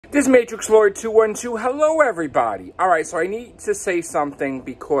This is Matrix Lord 212. Hello, everybody. All right, so I need to say something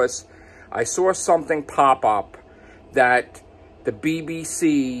because I saw something pop up that the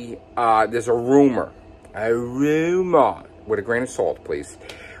BBC, there's a rumor, with a grain of salt, please.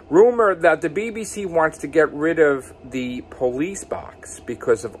 Rumor that the BBC wants to get rid of the police box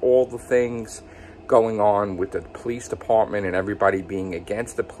because of all the things going on with the police department and everybody being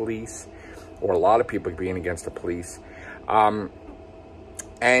against the police, or a lot of people being against the police.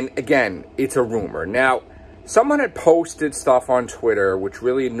 And again, it's a rumor. Now, someone had posted stuff on Twitter which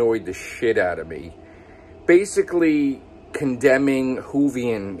really annoyed the shit out of me, basically condemning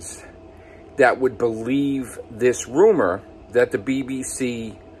Whovians that would believe this rumor that the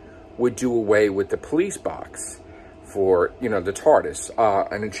BBC would do away with the police box for, you know, the Tardis,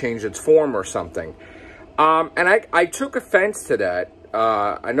 and it changed its form or something. And I took offense to that.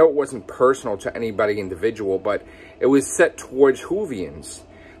 I know it wasn't personal to anybody individual, but it was set towards Whovians.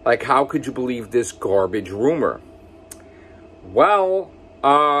 Like, how could you believe this garbage rumor? Well,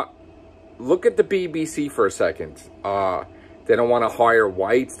 look at the BBC for a second. They don't want to hire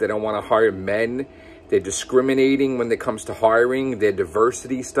whites. They don't want to hire men. They're discriminating when it comes to hiring. Their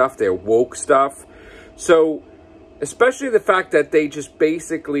diversity stuff, their woke stuff. So, especially the fact that they just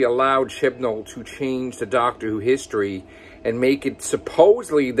basically allowed Chibnall to change the Doctor Who history and make it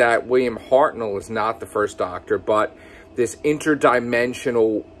supposedly that William Hartnell is not the first Doctor, but this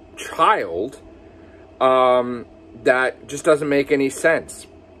interdimensional child, that just doesn't make any sense.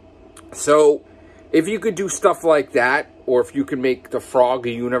 So, if you could do stuff like that, or if you could make the frog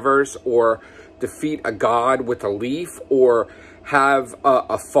a universe, or defeat a god with a leaf, or have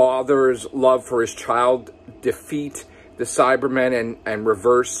a father's love for his child defeat the Cybermen and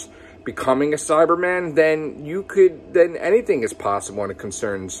reverse becoming a Cyberman, then anything is possible when it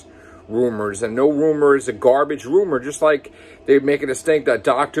concerns rumors. And no rumor is a garbage rumor, just like they make a distinct that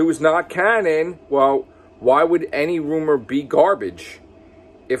Doctor Who is not canon. Well, why would any rumor be garbage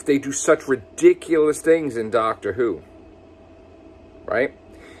if they do such ridiculous things in Doctor Who? Right?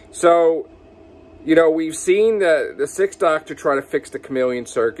 So, you know, we've seen the Sixth Doctor try to fix the chameleon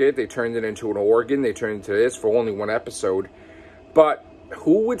circuit. They turned it into an organ. They turned it into this for only one episode. But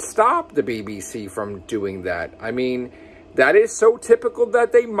who would stop the BBC from doing that? I mean, that is so typical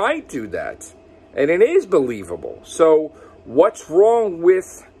that they might do that. And it is believable. So, what's wrong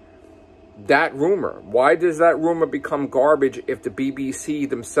with that rumor? Why does that rumor become garbage if the BBC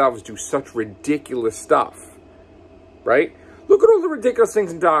themselves do such ridiculous stuff? Right? Look at all the ridiculous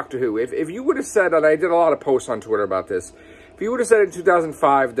things in Doctor Who. If you would have said, and I did a lot of posts on Twitter about this, if you would have said in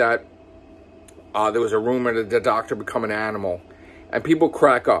 2005 that there was a rumor that the Doctor become an animal, and people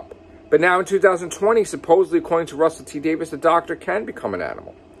crack up. But now in 2020, supposedly, according to Russell T. Davies, the Doctor can become an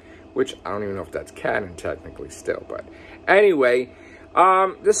animal. Which, I don't even know if that's canon technically still. But anyway,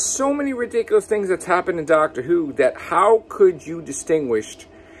 there's so many ridiculous things that's happened in Doctor Who that how could you distinguish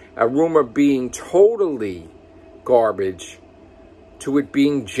a rumor being totally garbage to it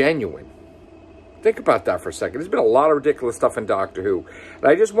being genuine? Think about that for a second. There's been a lot of ridiculous stuff in Doctor Who. And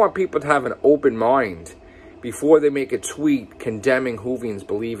I just want people to have an open mind before they make a tweet condemning Whovians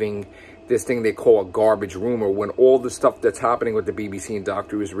believing this thing they call a garbage rumor when all the stuff that's happening with the BBC and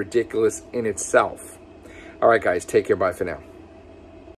Doctor Who is ridiculous in itself. All right, guys. Take care. Bye for now.